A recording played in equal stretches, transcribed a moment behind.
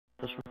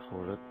Just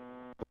record it.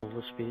 Full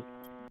the speed.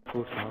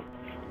 Full top.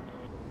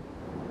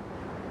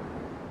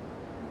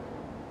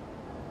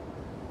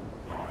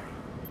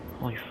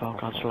 Holy fuck,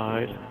 that's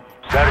loud.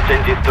 Search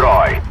and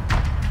destroy.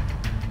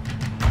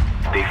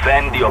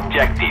 Defend the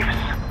objectives.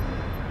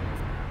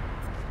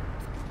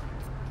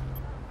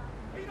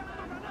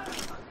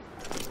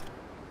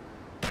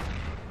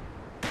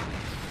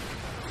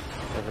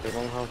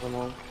 Everyone has them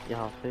on. You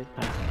have to.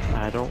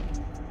 I don't.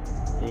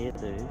 Yeah, you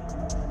do.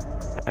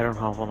 I don't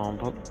have one on,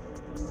 but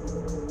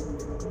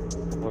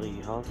What do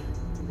you have?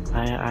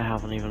 I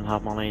haven't even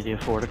had money to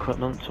afford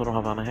equipment, so I don't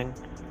have anything.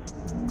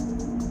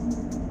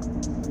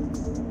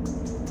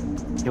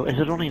 Yo, is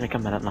it only like a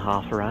minute and a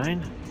half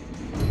around?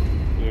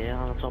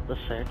 Yeah, and it's up to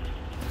 6.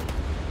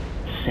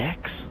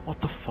 6? What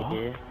the fuck?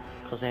 Yeah,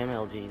 because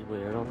MLG is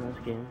weird on this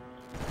game.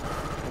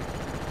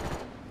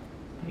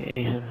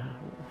 Yeah.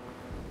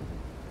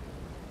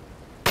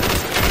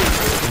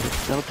 Is it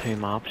still 2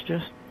 maps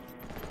just?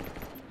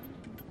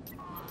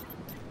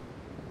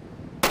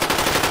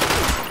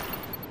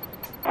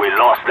 We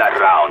lost that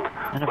round,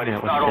 I never but knew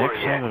it's it not was over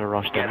 6, so I yet. would have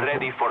rushed Get in.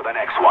 ready for the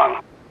next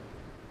one.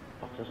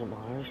 Fuck, doesn't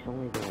matter, it's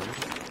only the one.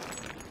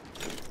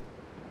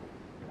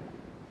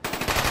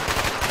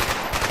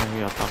 And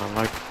you got done and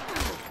like,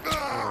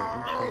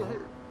 I'm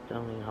sure.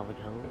 Don't even have a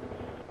gun.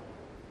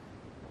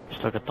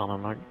 still got done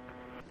and like.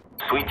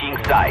 Switching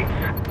sides.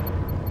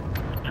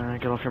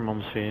 Get off your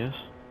mum's face.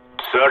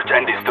 Search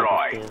and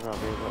destroy.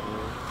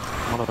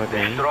 What about me?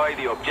 Destroy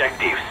the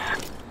objectives.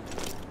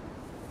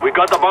 We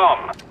got the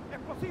bomb.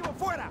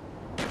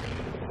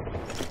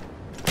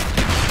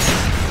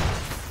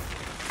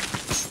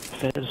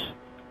 Fizz.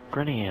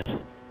 Grenade.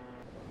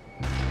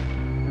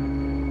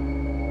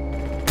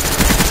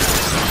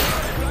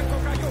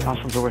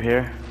 Last one's over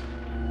here.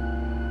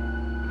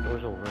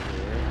 Door's over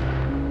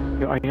here.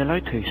 Yo, are you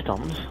allowed 2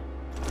 stuns?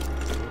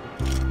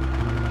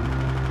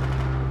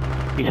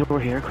 He's over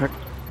here, quick.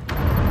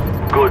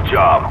 Good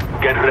job.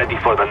 Get ready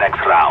for the next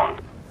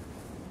round.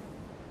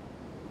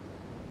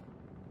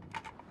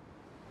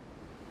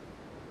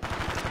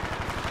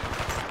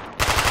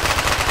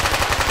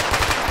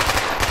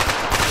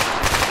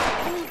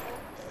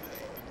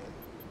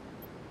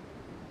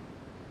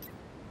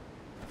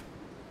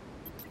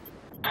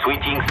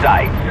 Switching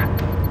sides.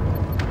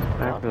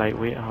 I'm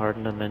lightweight,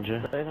 hardened, and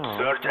ninja.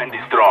 Search and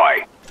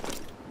destroy.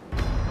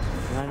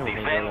 I don't think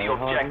Defend the they're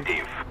hardened.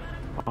 objective.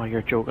 Oh,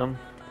 you're joking.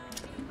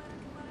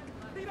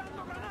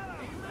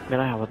 I mean,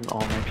 I have it in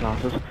all my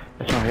classes.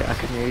 Sorry, I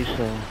can use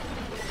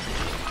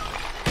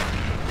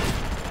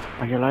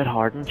Are you allowed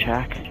hardened?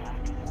 Check.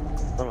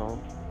 I don't know.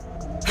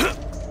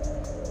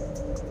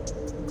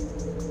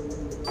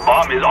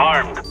 Bomb is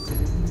armed.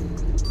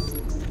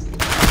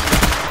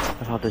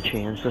 I've had to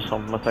change to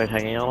something without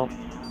hanging on it.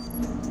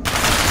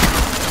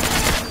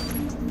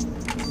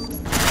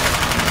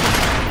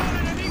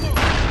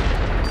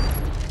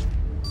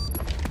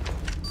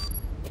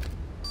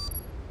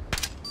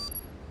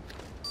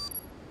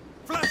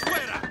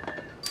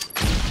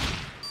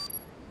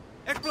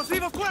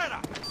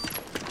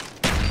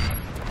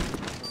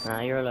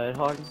 Nah, you're allowed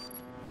hardened.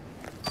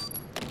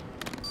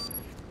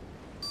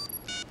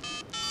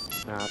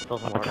 Nah, it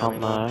doesn't I work can't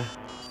anymore. now.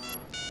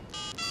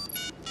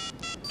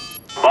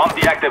 Bomb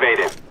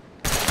deactivated.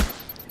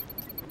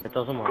 It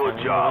doesn't work Good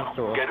anymore. job.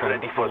 So Get it's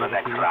ready done for the before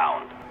next you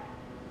round.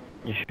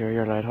 You sure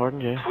you're allowed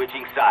hardened, yeah?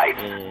 Switching sides.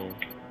 Yeah.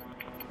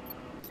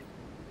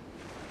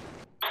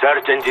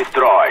 Search and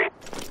destroy.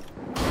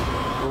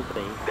 Go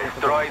B.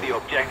 Destroy the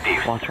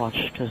objectives. Watch,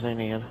 cause they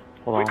need.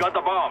 Hold We on. got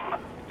the bomb.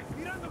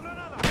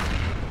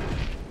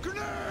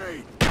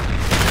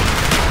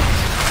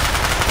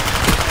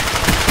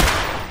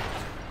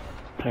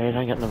 Please,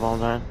 I'm getting the ball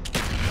down.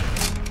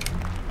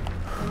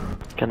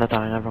 Getting it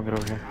down, everyone get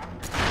over here.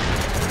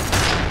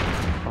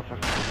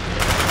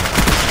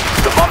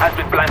 The bomb has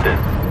been planted.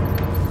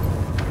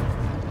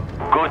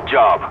 Good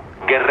job.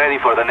 Get ready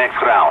for the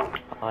next round.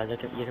 Oh,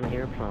 look at, you can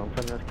hear plants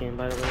in this game,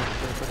 by the way.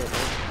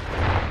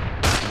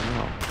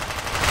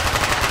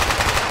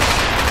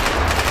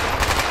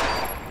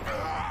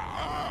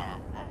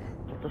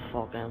 What the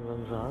fuck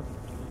emblem's that?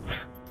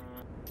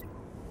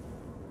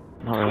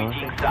 Not really.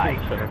 Switching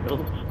sides.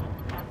 Circles.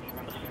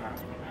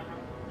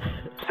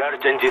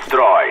 Search and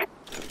destroy.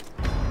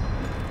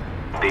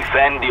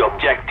 Defend the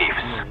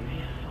objectives.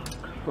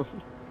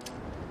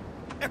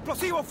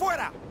 ¡Explosivo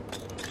fuera!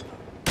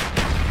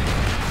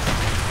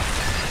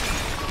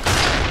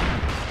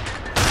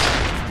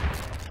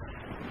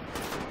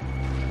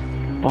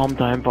 Bomb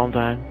down, bomb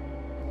down.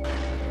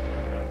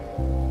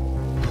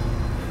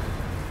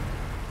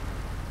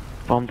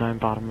 Bomb down,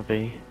 bottom of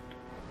B.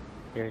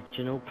 Here, do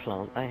you know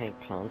plant? I think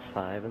plant's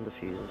 5 and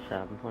diffuse is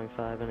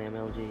 7.5 in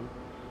MLG.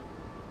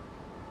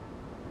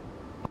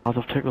 Oh,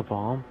 they've took the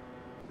bomb.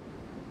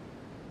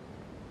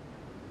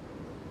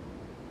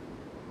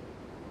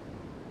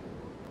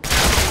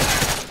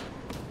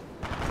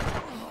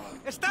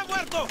 ¡Está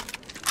muerto!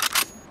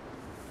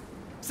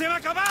 ¡Se me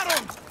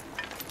acabaron!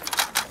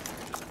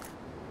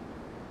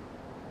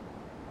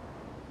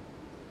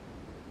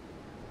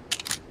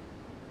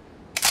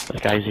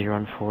 guy 0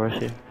 and 4 is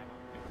here.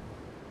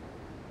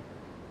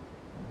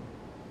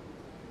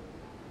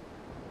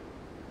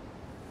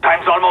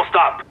 Time's almost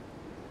up.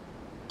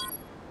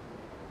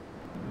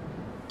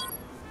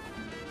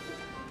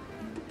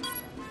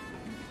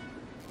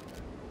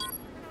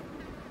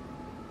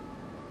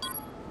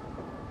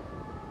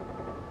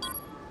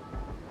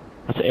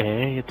 That's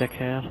A, you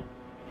dickhead.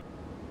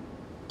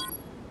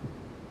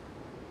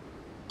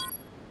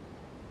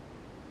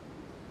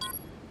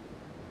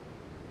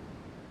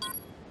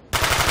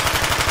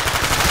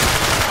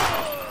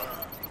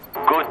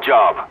 Good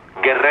job.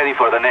 Get ready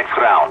for the next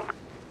round.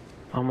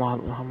 I'm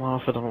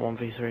off it on a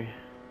 1v3.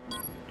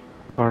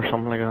 Or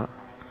something like that.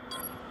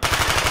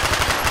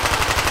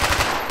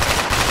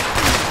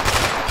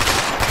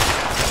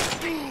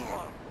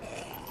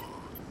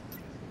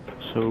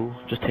 So,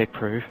 just take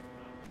proof.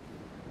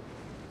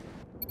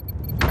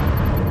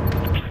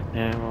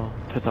 Yeah, well,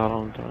 put that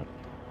on to it.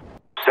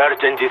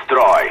 Search and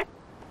destroy.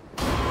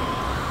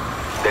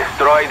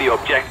 Destroy the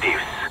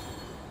objectives.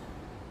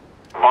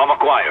 Bomb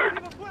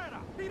acquired.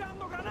 ¡Fuera!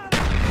 ¡Tirando granadas!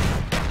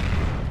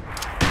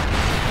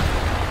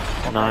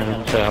 No, I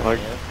didn't say that, like.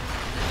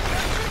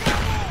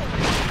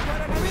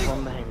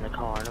 One behind the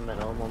car in the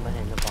middle, one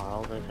behind the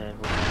barrel, they said.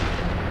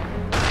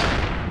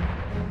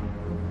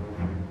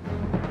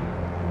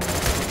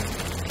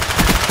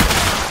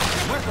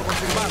 Muerto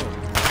confirmado.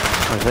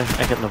 Is it?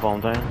 I getting the bomb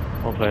down.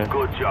 Hopefully.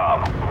 Good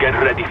job. Get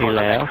ready for the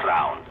left. next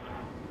round.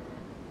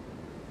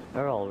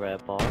 They're all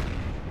red bar.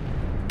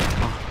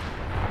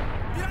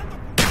 ¡Tirando!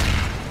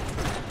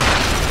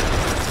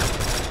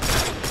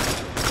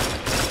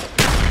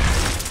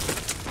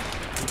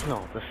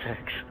 No, the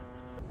 6.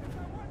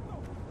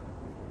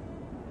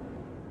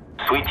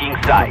 Switching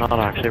sides. Not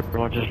actually,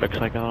 bro. It just looks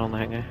like that on the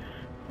hangar.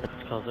 It's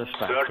because they're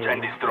Search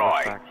and spectating.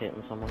 destroy. They're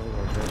spectating someone who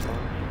was red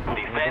bar.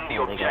 Defend the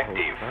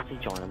objective. What's he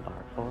joining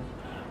back for?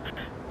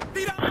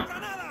 ¡Tirando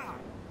granada!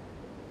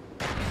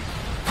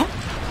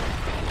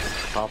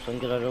 Hopsin,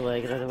 get out of the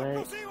way, get out of the way.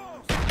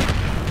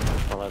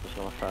 ¡Explosivos! Well, I was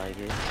gonna side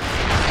you.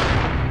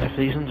 If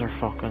these ones are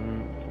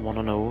fucking 1-0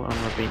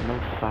 and we're beating them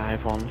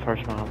 5-1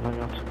 first round, like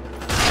that.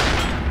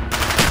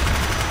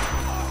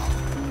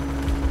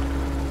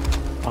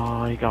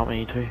 Oh, he got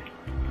me too.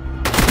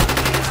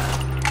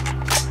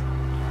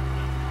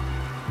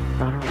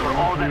 I don't Your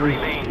order know.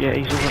 remains. Yeah,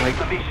 he's over like.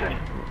 Position.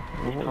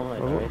 He's coming out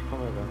there, he's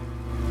coming out there.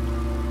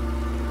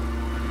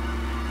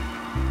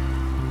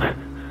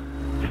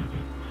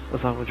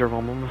 Was that what your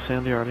woman was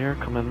saying to you earlier?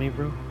 Come in me,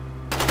 bro.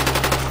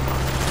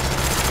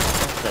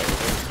 That's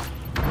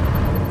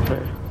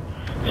it.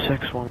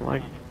 6-1,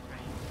 like.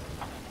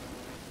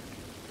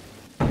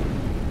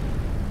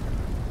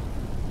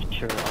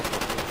 Sure,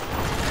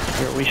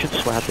 Here, we should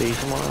sweat these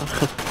tomorrow.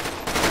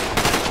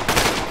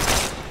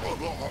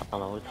 I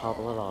know, we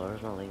topple the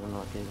dollars, not even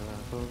not giving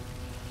that.